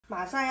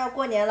马上要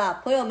过年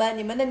了，朋友们，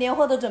你们的年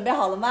货都准备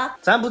好了吗？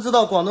咱不知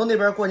道广东那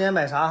边过年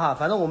买啥哈，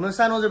反正我们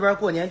山东这边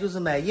过年就是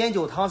买烟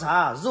酒糖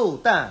茶、肉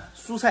蛋、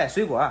蔬菜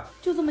水果，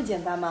就这么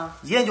简单吗？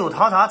烟酒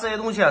糖茶这些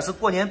东西是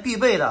过年必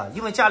备的，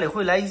因为家里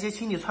会来一些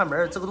亲戚串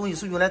门，这个东西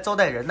是用来招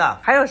待人的。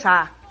还有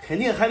啥？肯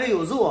定还得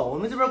有肉啊！我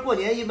们这边过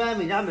年一般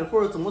每家每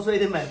户怎么说也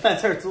得买半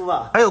串猪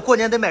吧。还有过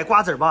年得买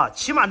瓜子吧，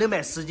起码得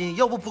买10斤，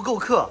要不不够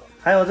嗑。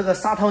还有这个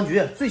砂糖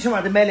橘，最起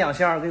码得买2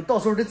箱，到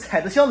时候得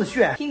踩着箱子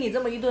炫。听你这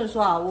么一顿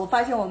说啊，我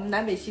发现我们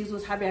南北习俗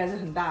差别还是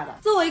很大的。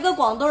作为一个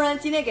广东人，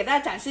今天给大家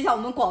展示一下我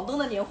们广东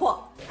的年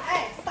货。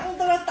哎，当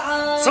当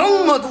当，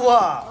这么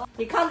多！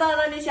你看到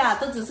的那些啊，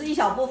都只是一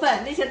小部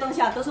分，那些东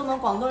西啊，都是我们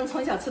广东人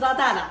从小吃到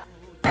大的。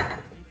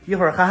一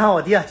会儿喊喊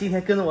我爹，今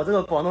天跟着我这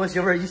个广东媳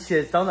妇儿一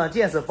起长长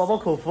见识，饱饱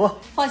口福。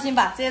放心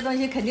吧，这些东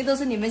西肯定都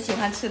是你们喜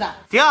欢吃的。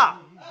爹，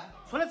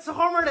出来吃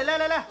好门的，来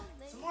来来，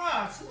什么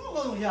啊？吃这么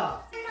多东西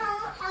啊？这种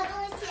好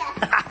东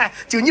西。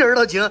就你耳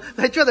朵精，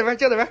来撅这边，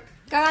撅这边。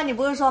刚刚你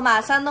不是说嘛，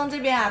山东这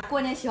边啊，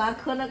过年喜欢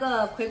嗑那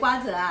个葵瓜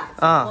子啊。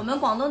我们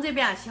广东这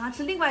边啊，喜欢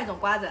吃另外一种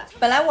瓜子。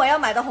本来我要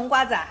买的红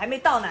瓜子还没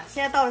到呢，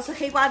现在到的是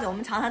黑瓜子，我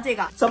们尝尝这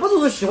个。这不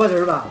都是西瓜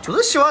汁吧？就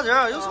是西瓜汁，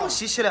有什么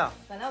稀奇的？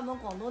本来我们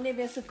广东那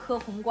边是嗑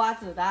红瓜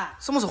子的。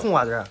什么是红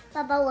瓜汁？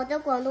爸爸，我在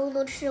广东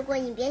都吃过，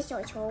你别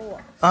小瞧我。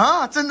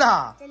啊，真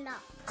的？真的。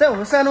在我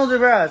们山东这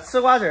边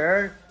吃瓜子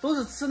儿都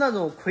是吃那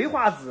种葵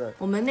花籽，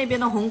我们那边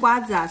的红瓜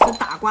子啊是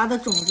打瓜的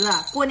种子，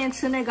过年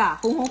吃那个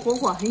红红火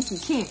火，很喜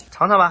庆。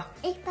尝尝吧。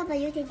哎，爸爸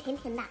有点甜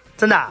甜的。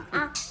真的啊？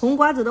红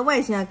瓜子的外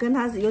形啊跟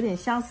它是有点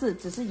相似，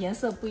只是颜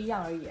色不一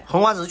样而已。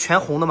红瓜子是全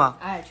红的吗？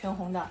哎，全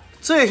红的。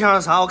这像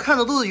是啥？我看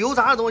着都是油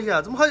炸的东西，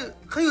怎么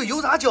还有油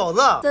炸饺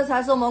子？这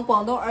才是我们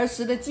广东儿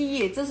时的记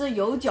忆。这是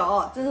油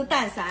饺，这是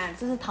蛋散，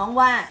这是糖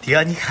丸。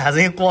爹，你看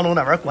人广东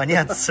那边过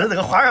年吃这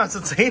个花样是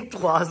真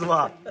多，是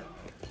吧？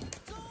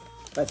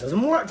哎，这是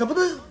馍，这不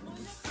都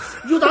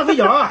油炸肥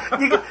饺啊？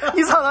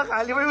你尝尝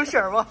看，里边有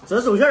馅儿吗？这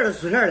是肉馅的，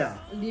素馅的。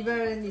里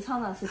边你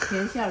尝尝是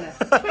甜馅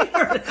的，甜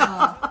馅的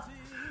啊。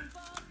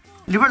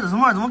里边这什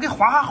么？怎么跟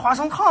花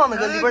生糖那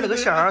个里边那个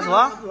馅儿是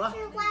吧？是花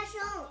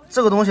生。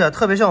这个东西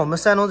特别像我们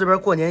山东这边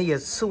过年也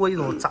吃过一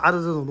种炸的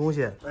这种东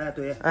西。哎，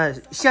对，哎，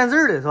咸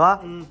汁的是吧？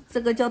嗯，这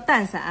个叫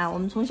蛋散，我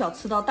们从小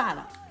吃到大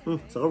的。嗯，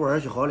这个味儿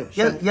是好的，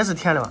也是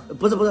甜的吧？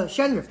不是，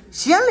咸的，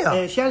咸的，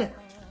哎，咸的。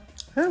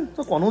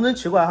这广东真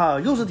奇怪哈，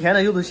又是甜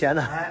的又是咸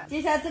的。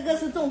接下来这个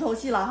是重头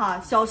戏了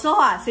哈，小时候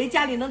啊，谁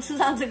家里能吃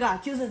上这个，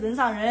就是人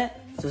上人。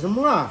这是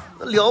馍啊，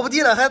了不地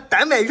了，还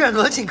单买原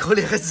装进口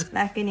的还是？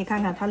来给你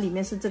看看，它里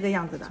面是这个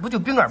样子的。不就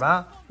饼干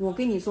吗？我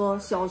跟你说，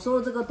小时候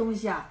这个东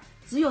西啊，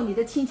只有你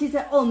的亲戚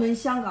在澳门、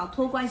香港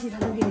托关系才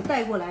能给你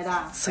带过来的。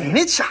谁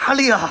的家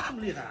里啊？这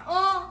么厉害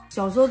哦！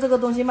小时候这个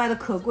东西卖的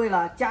可贵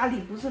了，家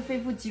里不是非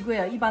富即贵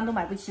啊，一般都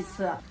买不起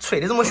吃。吹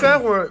的这么玄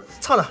乎，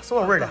尝尝什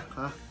么味儿的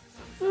啊？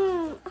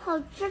好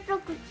吃这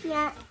个甜。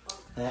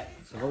哎，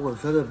这个味儿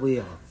绝对不一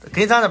样，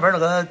跟咱这边那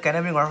个干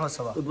点饼干好吃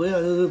吧？不一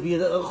样，比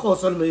这好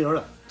吃的没有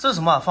了。这是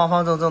什么？方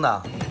方正正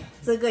的。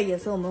这个也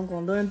是我们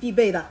广东人必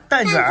备的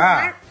蛋卷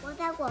儿。我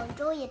在广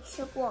州也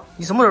吃过。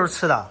你什么时候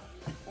吃的？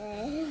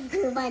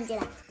忘记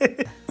了。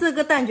这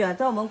个蛋卷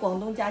在我们广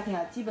东家庭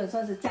啊，基本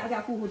上是家家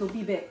户户都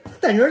必备。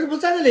蛋卷这不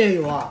咱这里也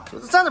有啊？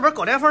咱这边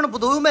糕点坊的不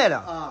都有卖的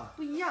啊？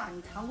不一样，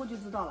你尝过就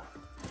知道了。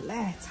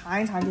来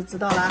尝一尝就知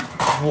道了。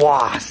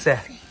哇塞！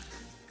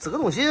这个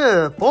东西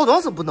包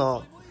装是不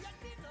能，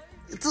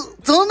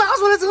这能拿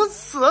出来，这个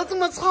吃这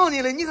么长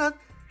的了，你看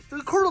这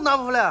个口都拿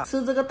不出来。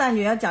吃这个蛋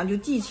卷要讲究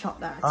技巧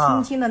的，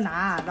轻轻的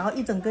拿，然后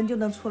一整根就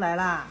能出来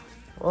啦。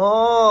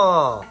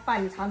哦，爸，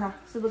你尝尝，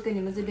是不是跟你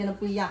们这边的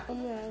不一样？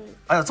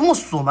哎呀，这么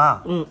酥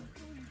吗？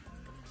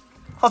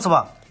好吃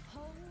吧？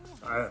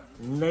哎，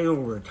奶油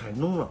味太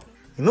浓了。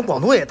你们广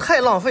东也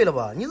太浪费了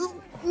吧？你这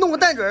弄个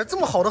蛋卷这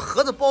么好的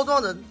盒子包装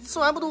着，吃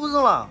完不都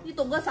扔了？你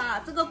懂个啥？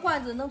这个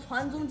罐子能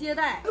传宗接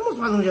代。怎么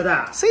传宗接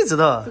代？谁知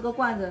道？这个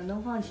罐子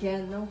能放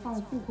钱，能放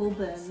户口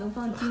本，能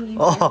放金银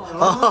财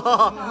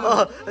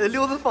宝。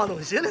留着放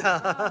东西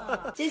呢。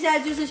接下来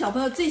就是小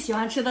朋友最喜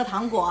欢吃的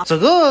糖果。这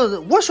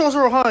个我小时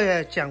候好像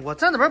也见过，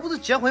咱这边不是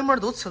结婚门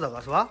都吃这个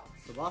是吧？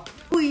是吧？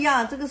不一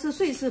样，这个是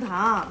瑞士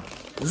糖。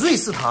瑞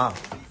士糖。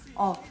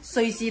哦，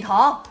水喜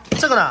糖。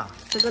这个呢？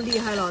这个厉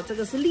害了，这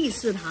个是立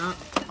式糖。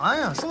哎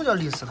呀，什么叫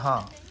立式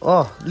糖？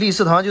哦，立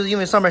式糖就是因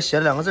为上面写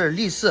了2个字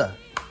立式。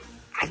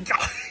哎呀，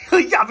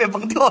牙被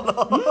崩掉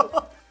了。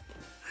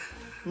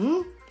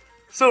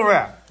是不是？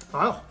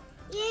啊！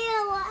爷爷，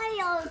我还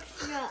要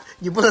吃。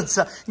你不能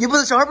吃，你不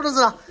是小孩不能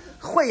吃啊，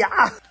坏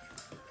牙。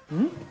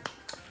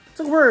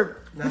这个味儿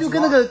不就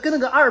跟那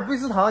个阿尔卑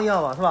斯糖一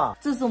样吧，是吧？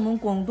这是我们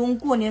广东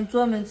过年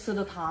专门吃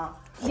的糖。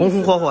红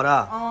红火火的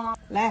啊！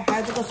来，还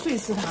有这个瑞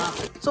士糖，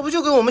这不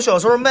就跟我们小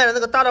时候卖的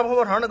那个大大泡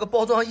泡糖那个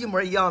包装一模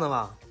一样的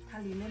吗？它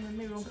里面的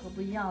内容可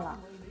不一样了。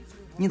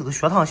你这个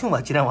血糖性吧，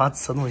今天晚上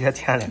吃东西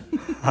甜的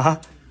啊？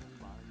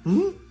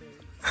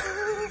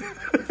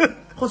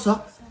好吃。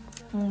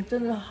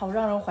真的好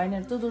让人怀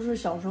念，这都是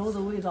小时候的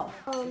味道。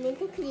明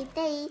天可以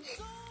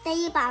带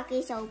一把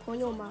给小朋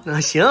友吗？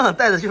行，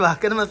带着去吧，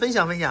跟他们分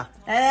享分享。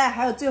来，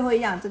还有最后一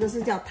样，这个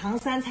是叫糖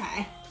三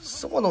彩。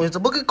什么东西？这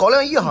不跟高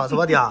粱一样是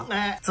吧，爹？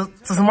哎，这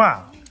什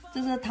么？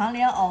这是糖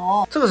莲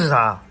藕。这个是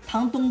啥？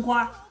糖冬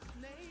瓜。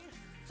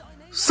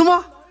什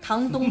么？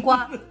糖冬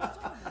瓜。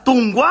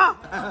冬瓜？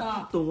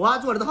冬瓜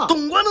做的汤。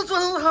冬瓜能做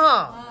成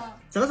汤？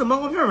这个是芒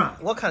果片吗？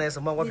我看的是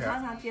芒果片。你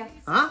尝尝，爹。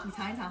啊？你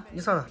尝一尝。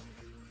你尝尝。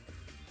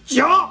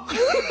姜。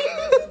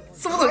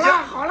什么东西？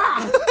好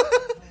辣。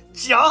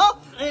姜？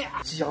哎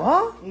呀，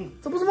姜？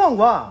这不是芒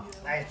果。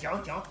哎，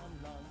姜。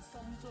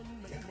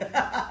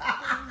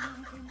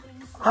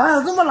哎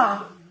呀，这么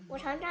辣！我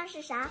尝尝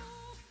是啥？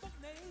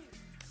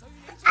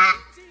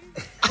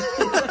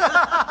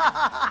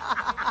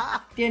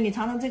爹，你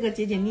尝尝这个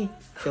解解腻。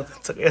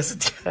这个也是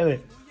甜的。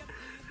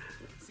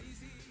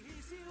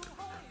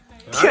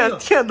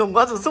甜冬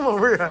瓜是什么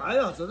味儿啊？哎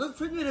呀，这是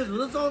纯粹的，就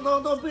是当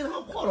白糖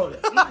泡着的。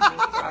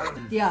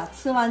爹，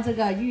吃完这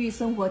个寓意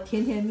生活，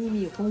甜甜蜜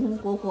蜜，红红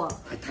火火，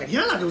太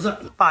甜了，就是。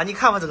爸，你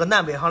看吧，这个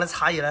南北行的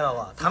差异来了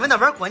吧？他们那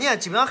边过年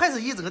基本上还是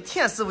以这个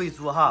甜食为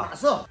主哈。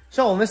是。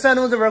像我们山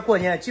东这边过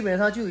年，基本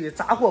上就以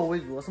炸货为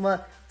主，什么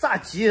炸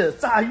鸡、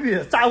炸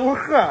鱼、炸五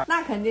盒。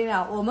那肯定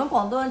啊，我们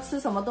广东人吃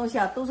什么东西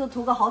啊，都是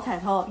图个好彩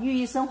头，寓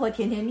意生活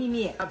甜甜蜜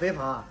蜜。北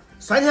方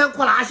酸甜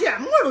苦辣咸，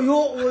么都有，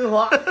我跟你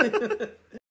说。